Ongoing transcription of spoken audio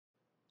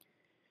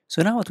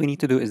So now what we need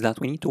to do is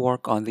that we need to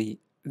work on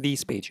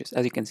these pages.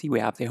 As you can see, we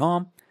have the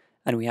home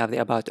and we have the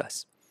about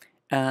us.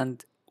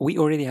 And we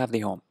already have the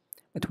home,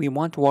 but we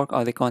want to work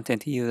on the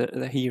content here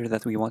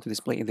that we want to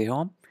display in the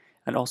home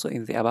and also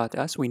in the about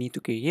us. We need to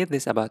create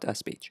this about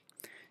us page.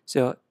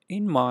 So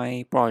in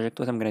my project,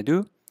 what I'm going to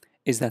do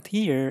is that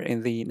here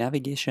in the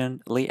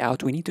navigation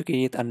layout, we need to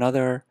create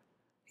another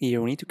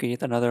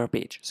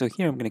page. So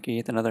here I'm going to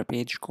create another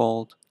page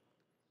called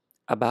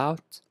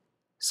about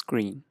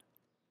screen.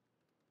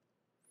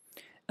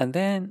 And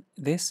then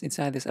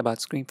inside this about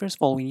screen, first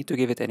of all, we need to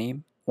give it a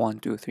name, 1,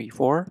 2, 3,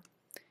 4,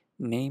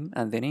 name,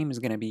 and the name is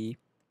going to be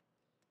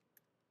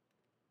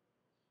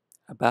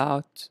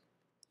about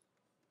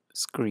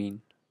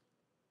screen.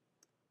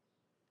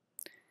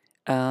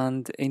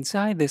 And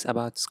inside this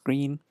about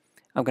screen,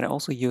 I'm going to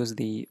also use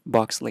the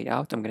box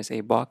layout. I'm going to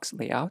say box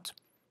layout,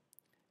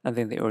 and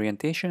then the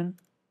orientation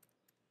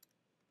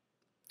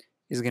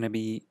is going to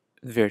be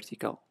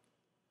vertical.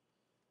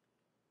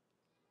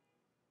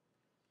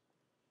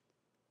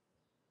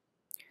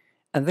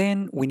 And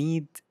then we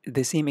need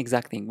the same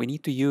exact thing. We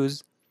need to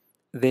use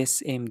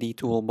this MD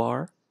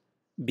toolbar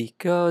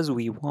because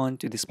we want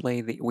to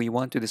display the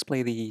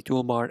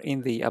toolbar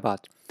in the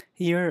about.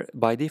 Here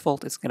by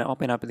default it's going to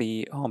open up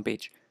the home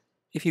page.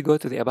 If you go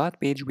to the about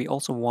page, we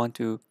also want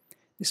to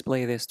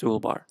display this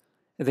toolbar.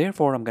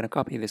 Therefore, I'm going to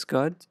copy this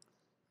code.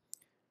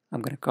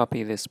 I'm going to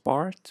copy this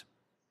part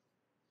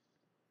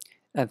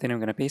and then I'm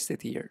going to paste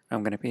it here.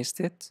 I'm going to paste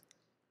it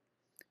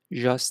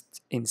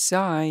just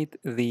inside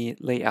the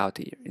layout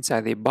here,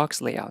 inside the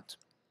box layout.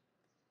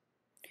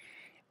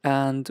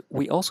 And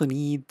we also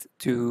need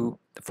to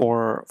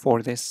for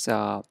this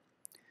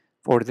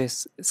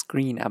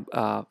screen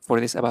for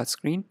this about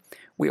screen,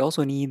 we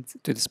also need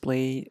to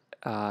display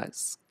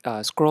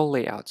scroll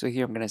layout. So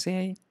here I'm going to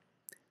say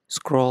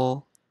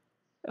scroll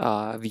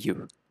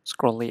view,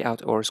 scroll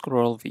layout, or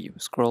scroll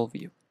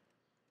view.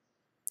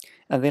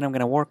 And then I'm going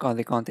to work on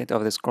the content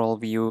of the scroll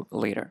view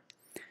later.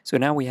 So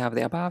now we have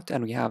the about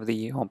and we have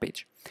the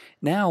homepage.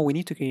 Now we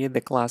need to create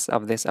the class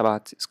of this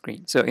about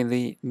screen. So in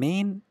the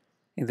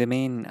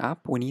main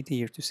app, we need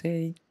here to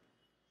say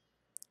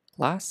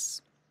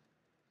class,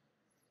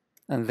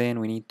 and then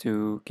we need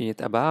to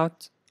create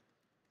about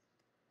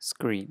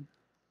screen.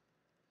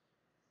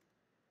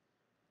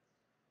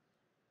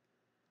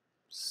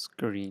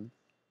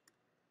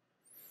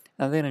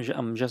 And then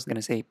I'm just going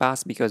to say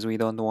pass because we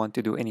don't want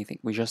to do anything.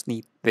 We just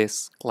need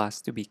this class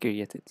to be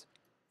created.